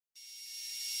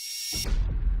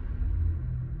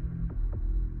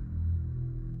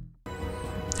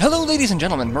Hello ladies and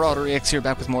gentlemen, MarauderEX here,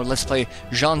 back with more Let's Play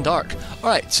Jeanne d'Arc.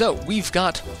 Alright, so we've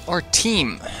got our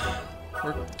team.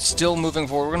 We're still moving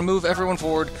forward. We're going to move everyone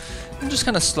forward, and just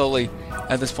kind of slowly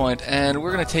at this point, and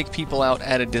we're going to take people out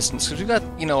at a distance, because we've got,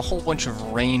 you know, a whole bunch of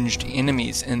ranged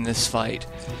enemies in this fight.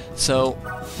 So,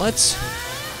 let's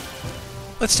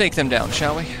take them down,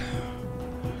 shall we?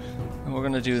 And we're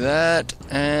going to do that,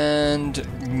 and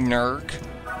Nerg.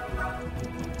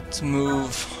 Let's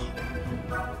move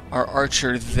our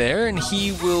archer there, and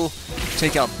he will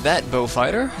take out that bow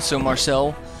fighter. So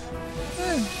Marcel,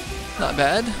 not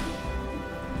bad.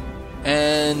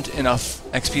 And enough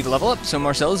XP to level up. So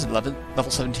Marcel is level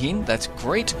 17. That's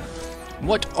great.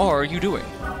 What are you doing?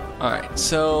 Alright,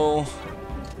 so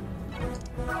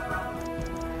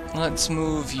let's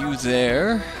move you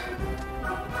there.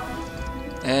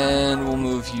 And we'll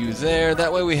move you there.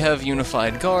 That way we have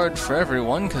unified guard for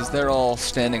everyone, because they're all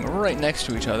standing right next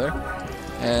to each other.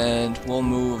 And we'll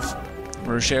move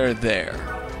Roger there.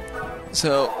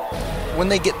 So, when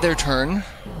they get their turn,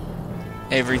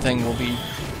 everything will be,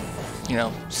 you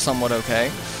know, somewhat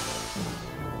okay.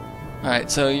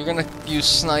 Alright, so you're gonna use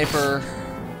sniper.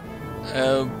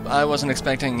 I wasn't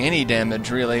expecting any damage,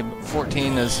 really.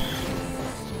 14 is...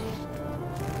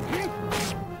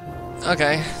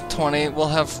 Okay, 20. We'll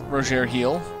have Roger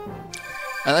heal.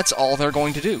 And that's all they're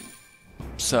going to do.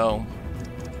 So...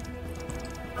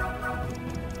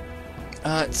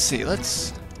 let's see,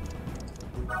 let's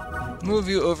move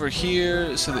you over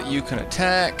here so that you can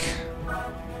attack.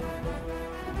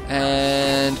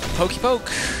 And pokey poke.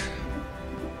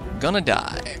 Gonna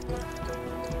die.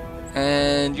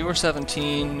 And you're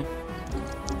 17,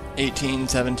 18,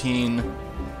 17,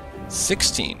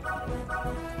 16.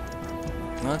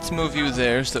 Let's move you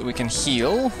there so that we can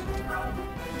heal,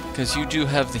 because you do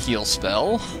have the heal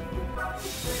spell.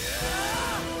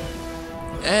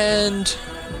 And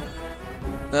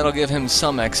that'll give him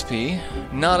some XP.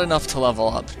 Not enough to level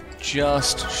up.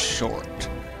 Just short.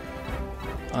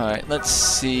 Alright, let's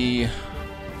see.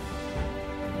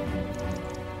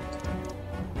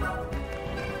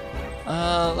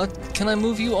 Can I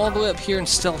move you all the way up here and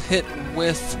still hit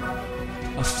with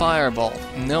a fireball?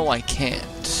 No, I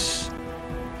can't.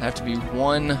 I have to be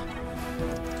one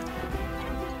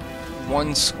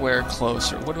square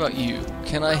closer. What about you?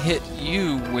 Can I hit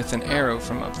you with an arrow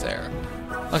from up there?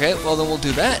 Okay, well then we'll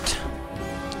do that.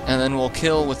 And then we'll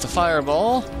kill with the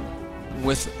fireball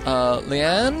with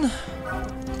Jeanne,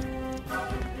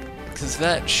 because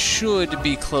that should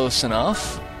be close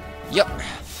enough. Yep.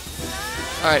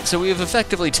 Alright, so we have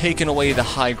effectively taken away the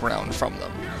high ground from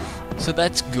them. So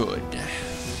that's good.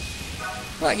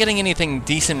 We're not getting anything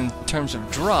decent in terms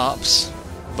of drops,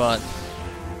 but...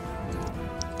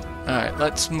 Alright,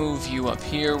 let's move you up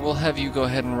here. We'll have you go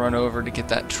ahead and run over to get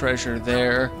that treasure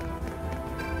there.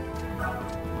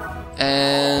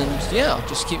 And yeah,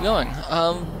 just keep going.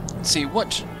 Let's see,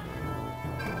 what...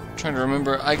 I'm trying to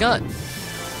remember. I got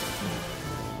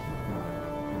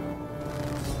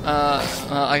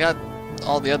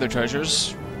all the other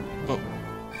treasures, but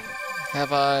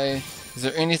have I... Is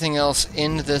there anything else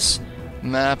in this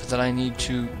map that I need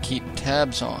to keep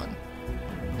tabs on?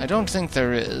 I don't think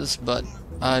there is, but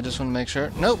I just want to make sure.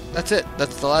 Nope, that's it.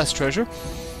 That's the last treasure.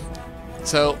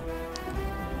 So,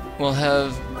 we'll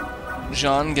have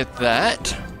Jeanne get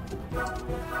that.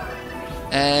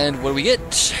 And what do we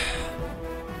get?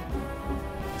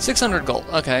 600 gold.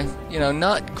 Okay. You know,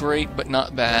 not great, but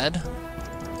not bad.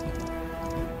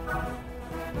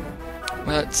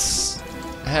 Let's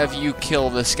have you kill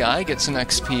this guy, get some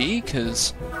XP,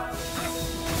 because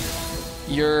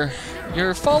you're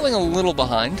falling a little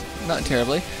behind. Not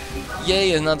terribly.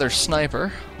 Yay, another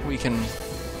sniper. We can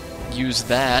use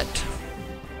that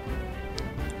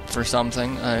for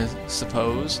something, I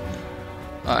suppose.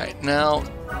 Alright, now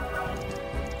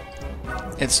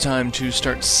it's time to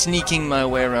start sneaking my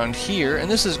way around here, and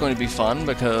this is going to be fun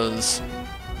because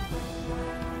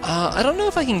I don't know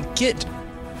if I can get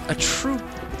a troop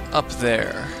up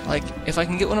there. Like, if I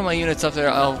can get one of my units up there,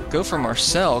 I'll go for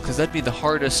Marcel, because that'd be the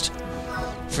hardest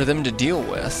for them to deal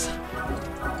with.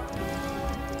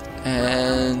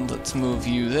 And let's move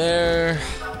you there.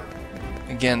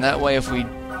 Again, that way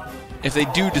if they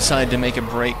do decide to make a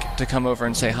break to come over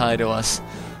and say hi to us,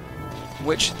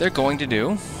 which they're going to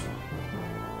do,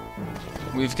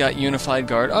 we've got unified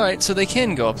guard. Alright, so they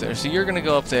can go up there. So you're going to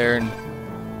go up there and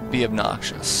be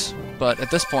obnoxious. But at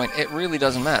this point, it really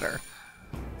doesn't matter.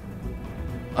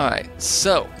 Alright,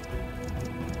 so...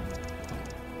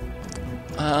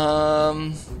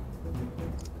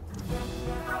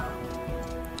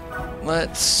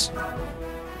 Let's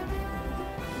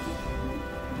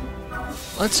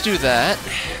do that.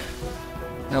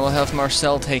 Now we'll have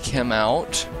Marcel take him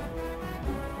out.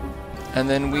 And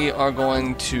then we are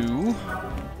going to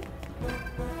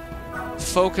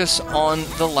focus on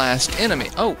the last enemy.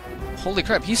 Oh, holy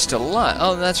crap, he's still alive.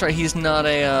 Oh, that's right, he's not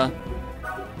a,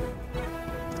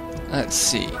 Let's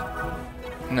see.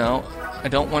 No, I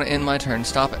don't want to end my turn.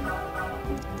 Stop it.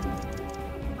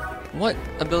 What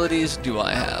abilities do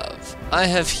I have? I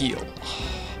have heal.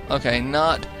 Okay,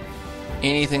 not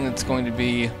anything that's going to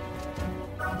be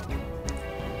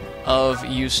of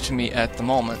use to me at the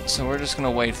moment. So we're just going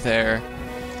to wait there.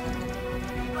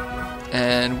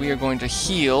 And we are going to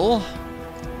heal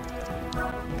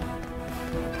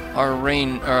our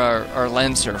our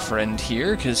Lancer friend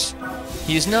here, because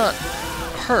he's not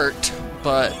hurt,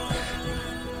 but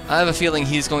I have a feeling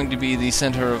he's going to be the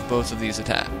center of both of these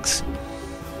attacks.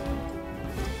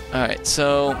 Alright,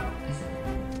 so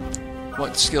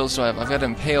what skills do I have? I've got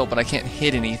Impale, but I can't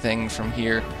hit anything from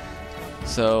here.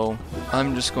 So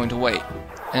I'm just going to wait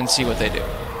and see what they do.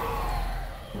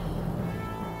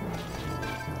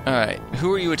 Alright,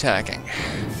 who are you attacking?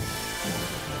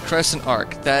 Crescent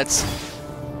Arc. That's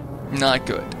not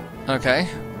good. Okay.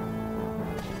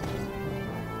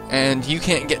 And you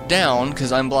can't get down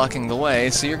because I'm blocking the way,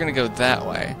 so you're going to go that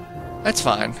way. That's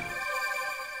fine.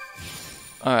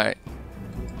 Alright.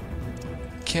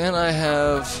 Can I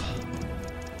have...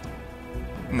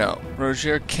 No,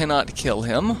 Roger cannot kill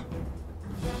him.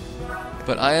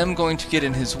 But I am going to get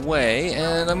in his way,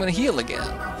 and I'm going to heal again.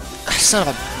 Son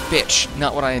of a bitch.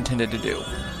 Not what I intended to do.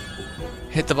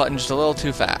 Hit the button just a little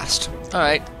too fast.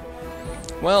 Alright.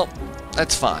 Well,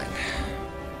 that's fine.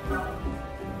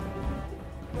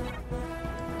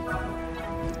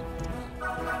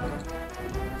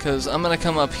 Because I'm going to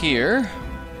come up here,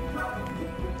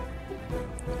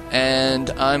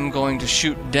 and I'm going to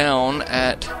shoot down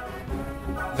at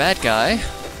that guy,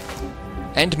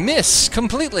 and miss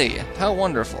completely. How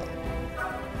wonderful.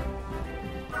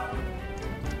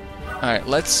 Alright,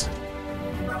 let's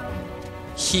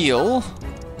heal.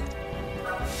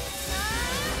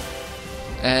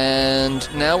 And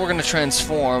now we're going to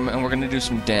transform, and we're going to do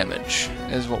some damage,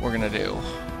 is what we're going to do.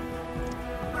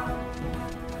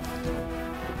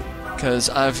 Because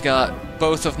I've got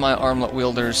both of my armlet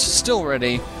wielders still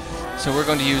ready, so we're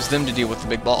going to use them to deal with the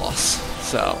big boss.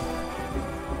 So,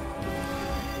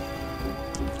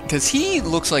 because he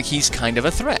looks like he's kind of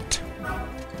a threat.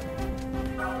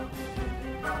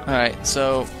 Alright,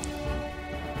 so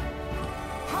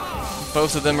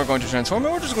both of them are going to transform,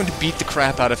 and we're just going to beat the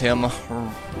crap out of him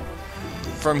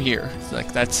from here.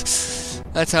 Like, that's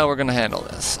how we're going to handle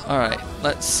this. Alright,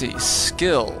 let's see.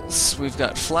 Skills. We've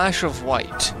got Flash of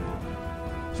White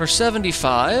for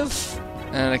 75,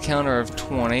 and a counter of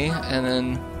 20, and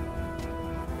then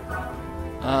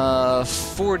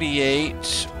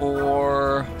 48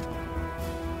 or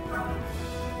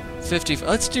 50.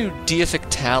 Let's do Deific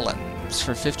Talons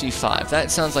for 55.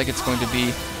 That sounds like it's going to be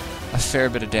a fair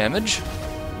bit of damage.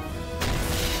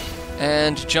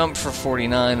 And Jump for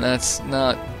 49. That's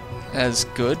not as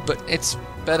good, but it's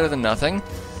better than nothing.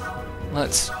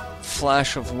 Let's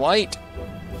Flash of White.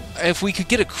 If we could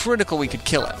get a critical, we could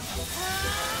kill him.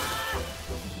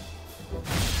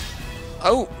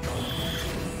 Oh!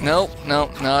 No,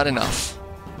 not enough.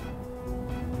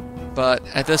 But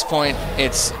at this point,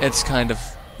 it's kind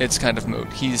of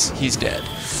moot. He's dead.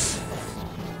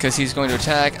 Because he's going to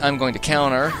attack, I'm going to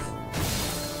counter,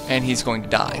 and he's going to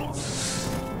die.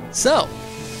 So,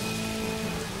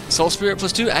 Soul Spirit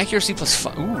plus 2, accuracy plus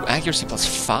 5. Ooh, accuracy plus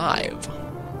 5.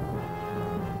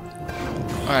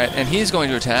 Alright, and he's going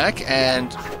to attack,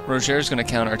 and Roger's going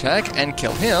to counterattack and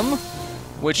kill him,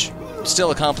 which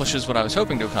still accomplishes what I was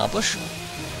hoping to accomplish.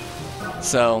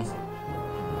 So,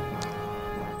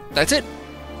 that's it.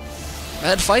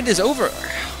 That fight is over.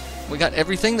 We got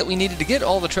everything that we needed to get,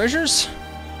 all the treasures.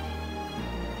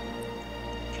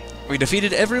 We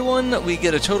defeated everyone. We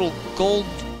get a total gold,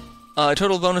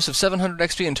 total bonus of 700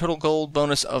 XP and total gold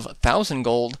bonus of 1,000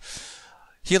 gold.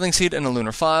 Healing Seed and a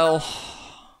Lunar Phial.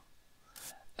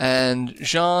 And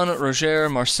Jeanne, Roger,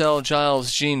 Marcel,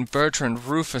 Giles, Jeanne, Bertrand,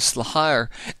 Rufus, Lahire,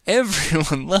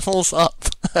 everyone levels up.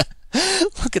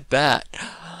 Look at that.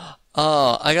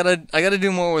 I gotta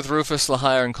do more with Rufus,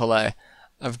 Lahire, and Collet.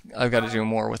 I've got to do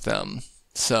more with them.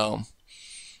 So,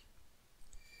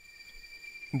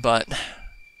 but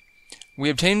we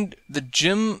obtained the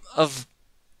Gem of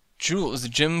Jewels. The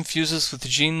gem fuses with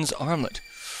Jeanne's armlet.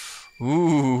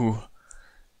 Ooh.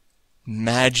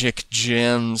 Magic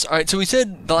gems. Alright, so we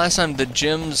said the last time the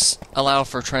gems allow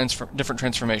for different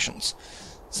transformations.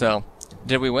 So,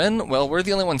 did we win? Well, we're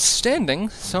the only ones standing,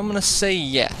 so I'm gonna say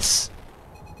yes.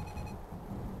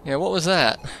 Yeah, what was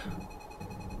that?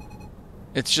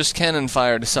 It's just cannon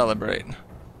fire to celebrate.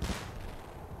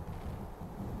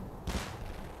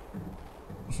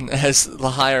 As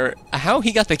Lahire... How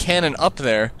he got the cannon up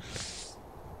there?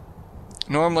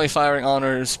 Normally firing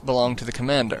honors belong to the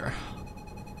commander.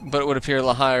 But it would appear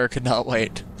Lahire could not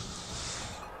wait.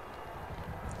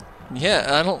 Yeah,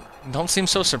 I don't seem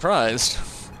so surprised.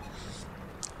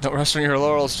 Don't rest on your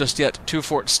laurels just yet. 2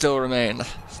 forts still remain.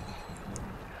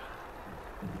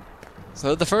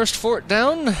 So the first fort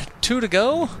down, 2 to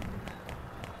go.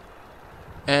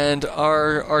 And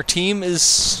our team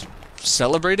is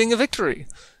celebrating a victory.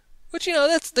 Which, you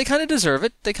know, they kind of deserve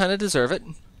it. They kind of deserve it.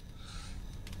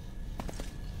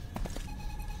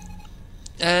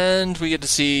 And we get to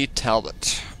see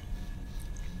Talbot.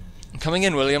 Coming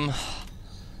in, William.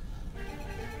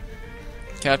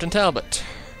 Captain Talbot.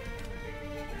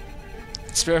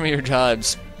 Spare me your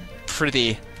jibes.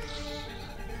 Pretty.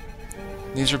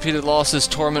 These repeated losses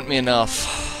torment me enough.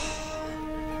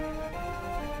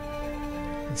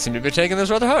 You seem to be taking this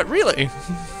rather hard. Really?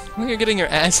 When you're getting your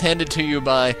ass handed to you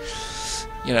by,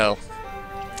 you know...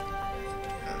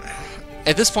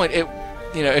 At this point,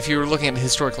 you know, if you were looking at it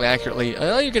historically accurately,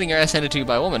 you're getting your ass handed to you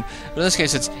by a woman. But in this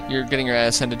case, you're getting your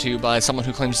ass handed to you by someone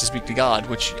who claims to speak to God,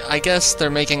 which I guess they're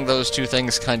making those two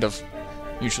things kind of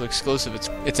mutually exclusive.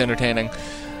 It's entertaining.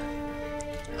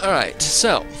 Alright,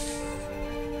 so...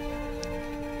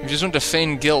 If you just want to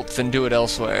feign guilt, then do it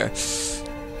elsewhere.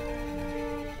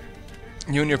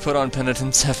 You and your put-on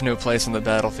penitence have no place on the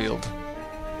battlefield.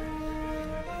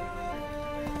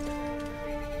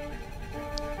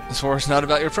 This war is not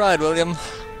about your pride, William.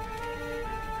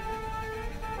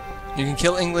 You can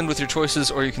kill England with your choices,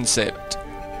 or you can save it.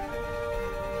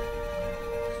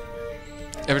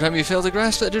 Every time you fail to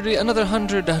grasp that duty, another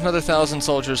 1,000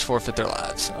 soldiers forfeit their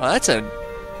lives. Oh,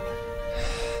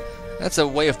 that's a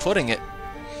way of putting it.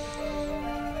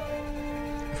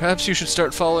 Perhaps you should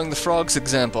start following the frog's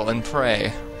example and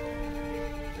pray.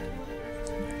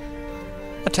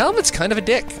 Talbot's kind of a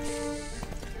dick.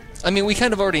 I mean, we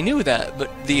kind of already knew that, but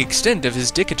the extent of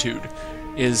his dickitude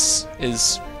is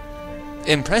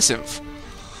impressive.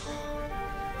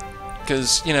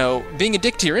 Because, you know, being a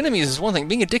dick to your enemies is one thing.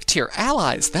 Being a dick to your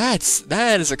allies,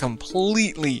 that is a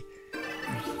completely...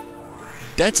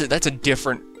 That's a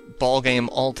different ballgame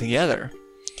altogether.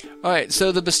 Alright,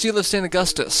 so the Bastille of St.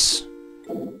 Augustus.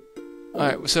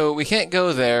 Alright, so we can't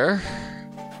go there.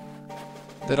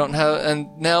 They don't have... And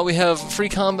now we have free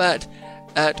combat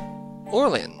at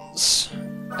Orleans,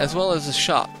 as well as a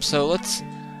shop. So let's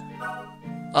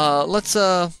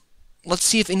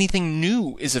see if anything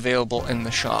new is available in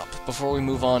the shop before we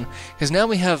move on. Because now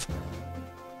we have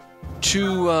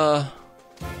 2,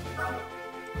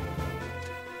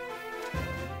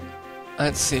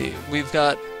 let's see. We've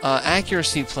got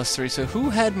accuracy +3. So who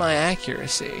had my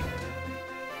accuracy?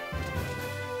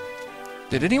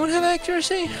 Did anyone have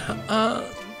accuracy?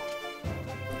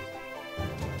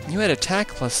 You had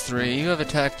attack +3. You have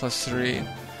attack +3.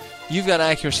 You've got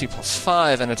accuracy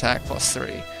 +5 and attack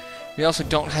 +3. We also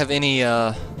don't have any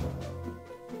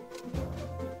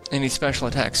special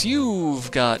attacks.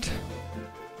 You've got...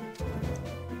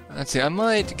 Let's see. I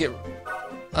might get...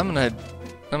 I'm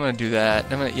gonna do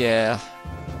that. Yeah.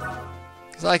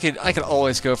 Because I could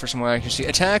always go for some more accuracy.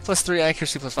 Attack +3,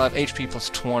 accuracy +5, HP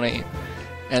 +20.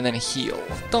 And then heal.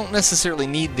 Don't necessarily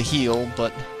need the heal,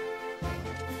 but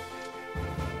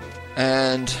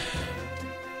I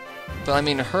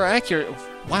mean, her accuracy...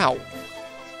 Wow.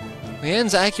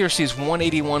 Leanne's accuracy is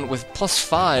 181 with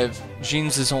 +5.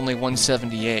 Jeanne's is only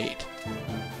 178.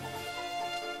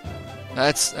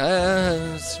 That's...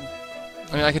 I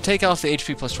mean, I could take off the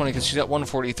HP +20 because she's got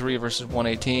 143 versus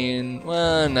 118.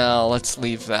 Well, no, let's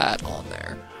leave that on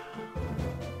there.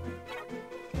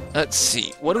 Let's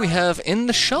see, what do we have in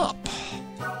the shop?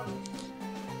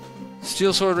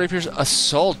 Steel sword, rapiers,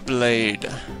 assault blade.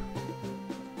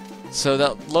 So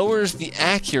that lowers the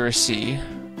accuracy,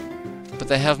 but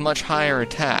they have much higher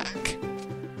attack.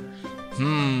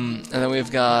 And then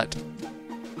we've got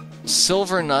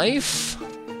silver knife,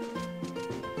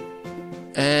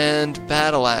 and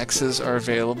battle axes are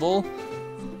available.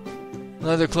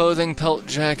 Leather clothing, pelt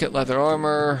jacket, leather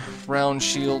armor, round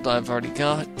shield I've already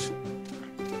got.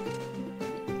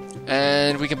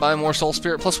 And we can buy more Soul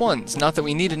Spirit +1s. Not that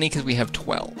we need any, because we have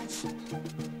 12.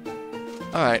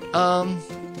 Alright,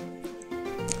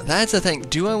 that's the thing.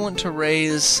 Do I want to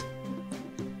raise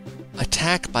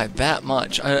attack by that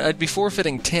much? I'd be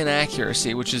forfeiting 10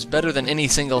 accuracy, which is better than any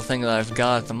single thing that I've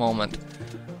got at the moment.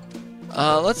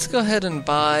 Let's go ahead and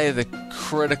buy the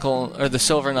critical, or the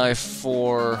silver knife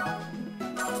for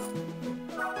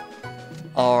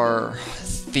our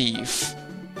thief.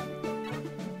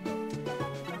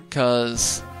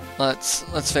 Because, let's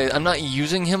face it, I'm not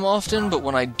using him often, but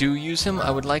when I do use him, I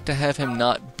would like to have him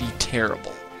not be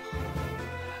terrible.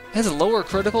 It has a lower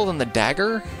critical than the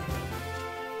dagger?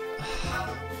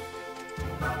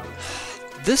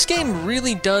 This game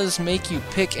really does make you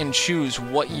pick and choose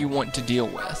what you want to deal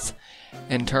with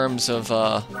in terms of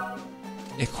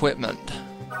equipment.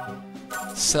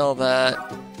 Sell that.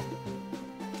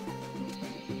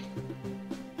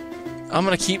 I'm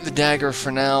gonna keep the dagger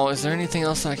for now. Is there anything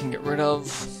else I can get rid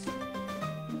of?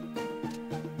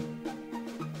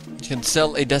 You can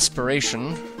sell a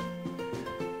desperation.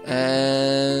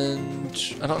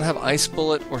 And I don't have Ice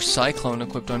Bullet or Cyclone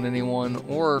equipped on anyone,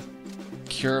 or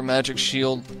Cure Magic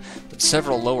Shield, but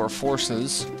several lower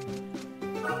forces.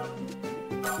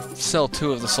 Sell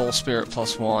 2 of the Soul Spirit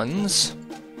 +1s.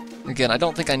 Again, I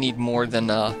don't think I need more than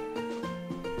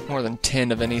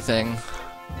 10 of anything.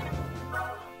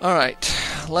 Alright,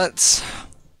 let's...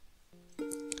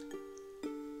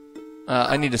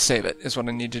 I need to save it, is what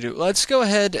I need to do. Let's go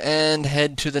ahead and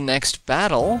head to the next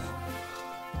battle.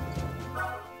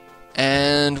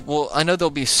 And, well, I know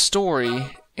there'll be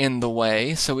story in the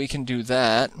way, so we can do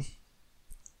that.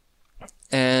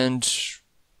 And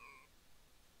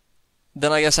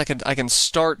then I guess I can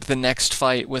start the next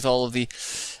fight with all of the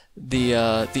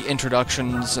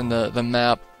introductions and the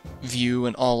map view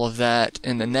and all of that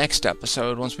in the next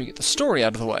episode once we get the story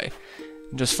out of the way.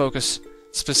 And just focus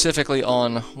specifically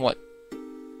on what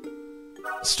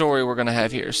story we're going to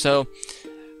have here. So,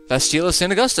 Bastille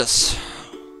St. Augustus.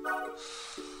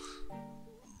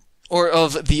 Or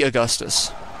of the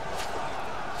Augustus.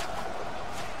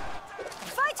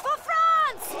 Fight for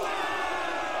France!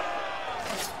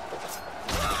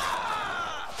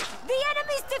 The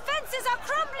enemy's defenses are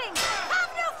crumbling!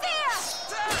 Have no fear!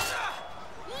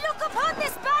 Look upon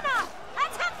this banner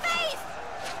and have faith!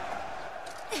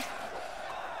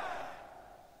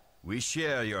 We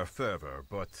share your fervor,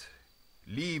 but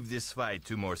leave this fight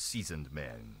to more seasoned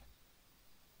men.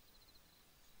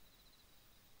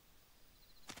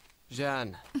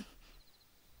 Jeanne,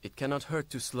 it cannot hurt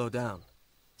to slow down.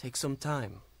 Take some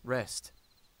time, rest.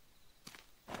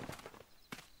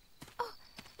 Oh,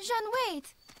 Jeanne,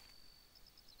 wait!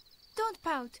 Don't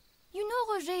pout. You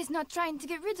know Roger is not trying to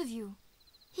get rid of you.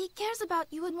 He cares about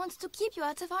you and wants to keep you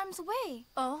out of harm's way.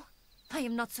 Oh, I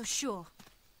am not so sure.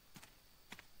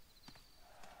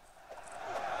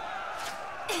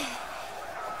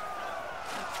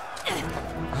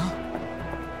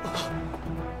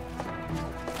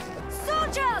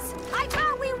 Soldiers, I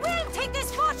vow we will take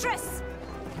this fortress!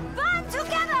 Band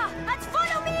together and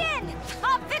follow me in!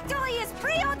 Our victory is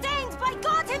preordained by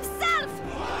God himself!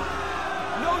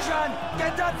 No, Jeanne!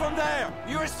 Get down from there!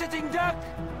 You're a sitting duck!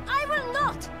 I will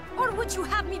not! Or would you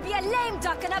have me be a lame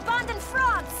duck and abandon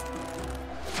France?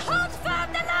 Hold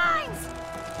firm the lines!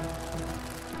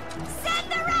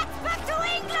 Send the rats back to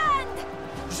England!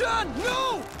 Jeanne,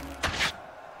 no!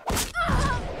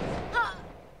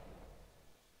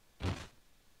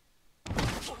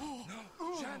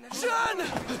 Jeanne!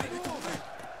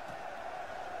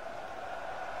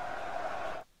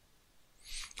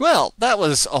 Well, that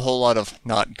was a whole lot of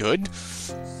not good.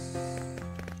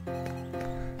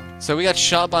 So we got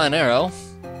shot by an arrow.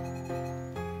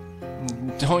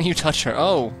 Don't you touch her.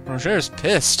 Oh, Roger's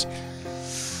pissed.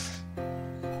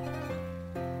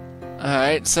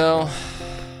 Alright, so...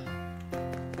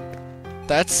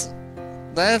 That's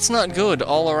not good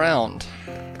all around.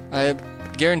 I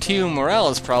guarantee you morale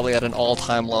is probably at an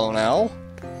all-time low now.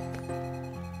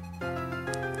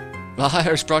 The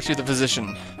hires brought you the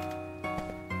physician.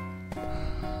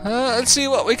 Let's see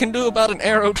what we can do about an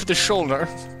arrow to the shoulder.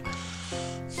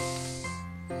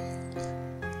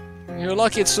 You're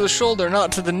lucky it's to the shoulder,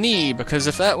 not to the knee, because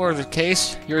if that were the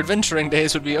case, your adventuring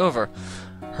days would be over.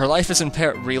 Her life is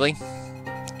impaired, really?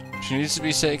 She needs to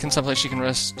be taken someplace she can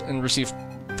rest and receive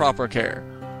proper care.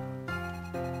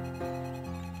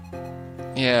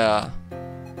 Yeah.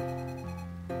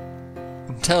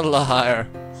 Tell the hire.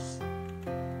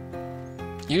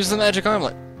 Use the magic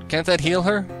armlet. Can't that heal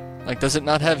her? Like, does it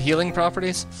not have healing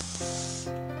properties?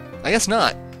 I guess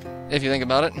not, if you think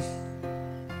about it.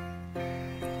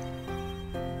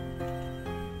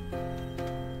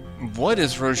 What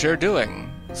is Roger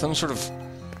doing? Some sort of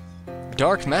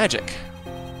dark magic.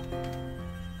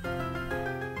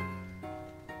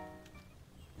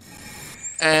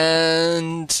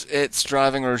 And it's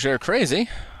driving Roger crazy.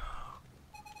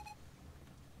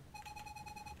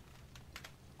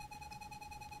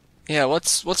 Yeah,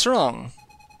 what's wrong?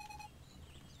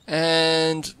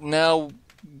 And now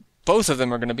both of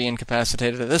them are going to be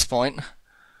incapacitated at this point.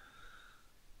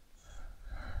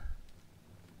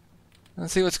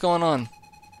 Let's see what's going on.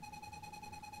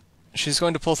 she's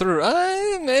going to pull through.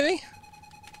 Maybe.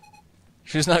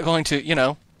 She's not going to, you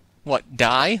know, what,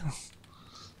 die?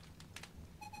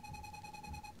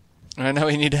 Right now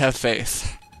we need to have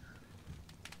faith.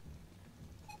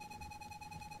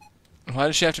 Why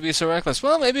does she have to be so reckless?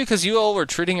 Well, maybe because you all were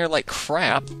treating her like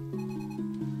crap.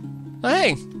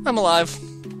 Hey, I'm alive.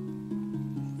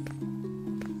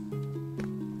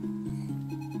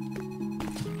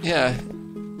 Yeah.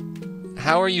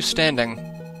 How are you standing?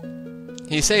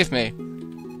 He saved me.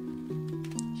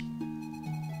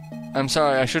 I'm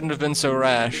sorry, I shouldn't have been so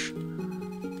rash.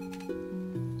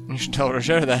 You should tell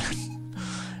Roger that.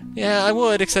 Yeah, I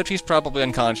would, except he's probably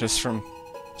unconscious from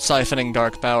siphoning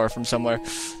dark power from somewhere.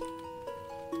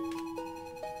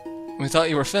 We thought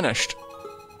you were finished.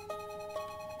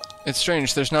 It's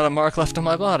strange, there's not a mark left on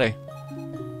my body.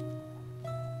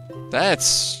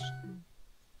 That's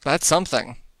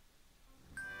something.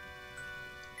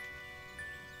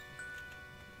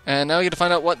 And now we get to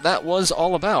find out what that was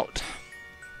all about.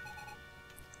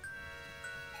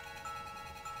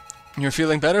 You're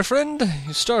feeling better, friend?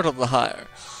 You startled the hire.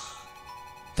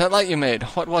 That light you made,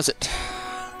 what was it?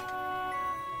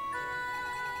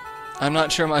 I'm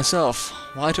not sure myself.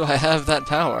 Why do I have that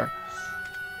power?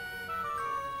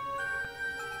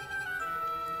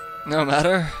 No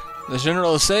matter. The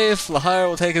general is safe. Lahire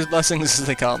will take his blessings as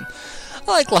they come.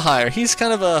 I like Lahire. He's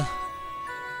kind of a,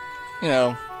 you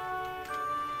know,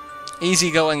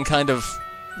 easygoing kind of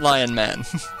lion man.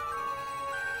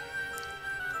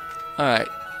 Alright.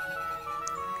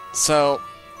 So,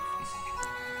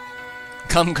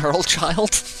 come girl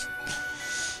child?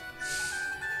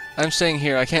 I'm staying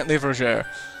here, I can't leave Roger.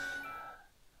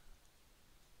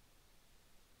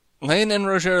 Lane and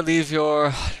Roger, leave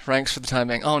your ranks for the time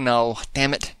being. Oh no,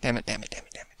 damn it, damn it, damn it, damn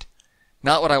it, damn it.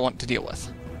 Not what I want to deal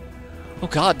with. Oh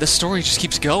god, this story just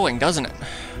keeps going, doesn't it?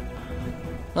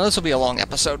 Well, this will be a long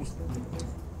episode.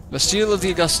 Bastille of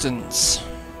the Augustins.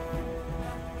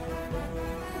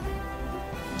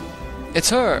 It's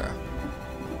her!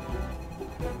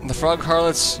 The frog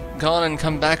harlot's gone and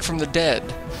come back from the dead.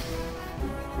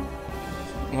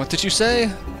 What did you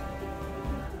say?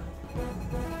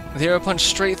 The arrow punched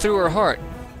straight through her heart.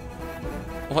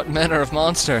 What manner of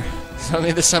monster? Tell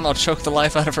me this time I'll choke the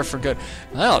life out of her for good.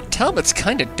 Wow, Talbot's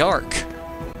kinda dark.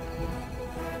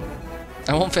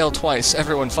 I won't fail twice.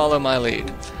 Everyone follow my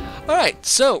lead. Alright,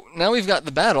 so, now we've got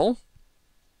the battle.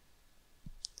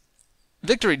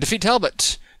 Victory, defeat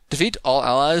Talbot. Defeat all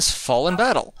allies, fall in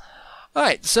battle.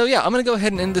 Alright, so yeah, I'm gonna go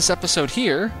ahead and end this episode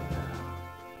here.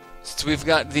 Since we've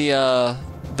got the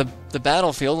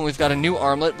battlefield, and we've got a new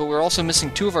armlet, but we're also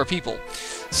missing 2 of our people.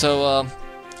 So,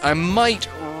 I might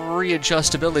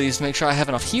readjust abilities to make sure I have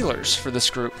enough healers for this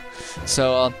group.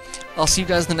 So, I'll see you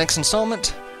guys in the next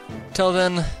installment. Till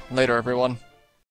then, later everyone.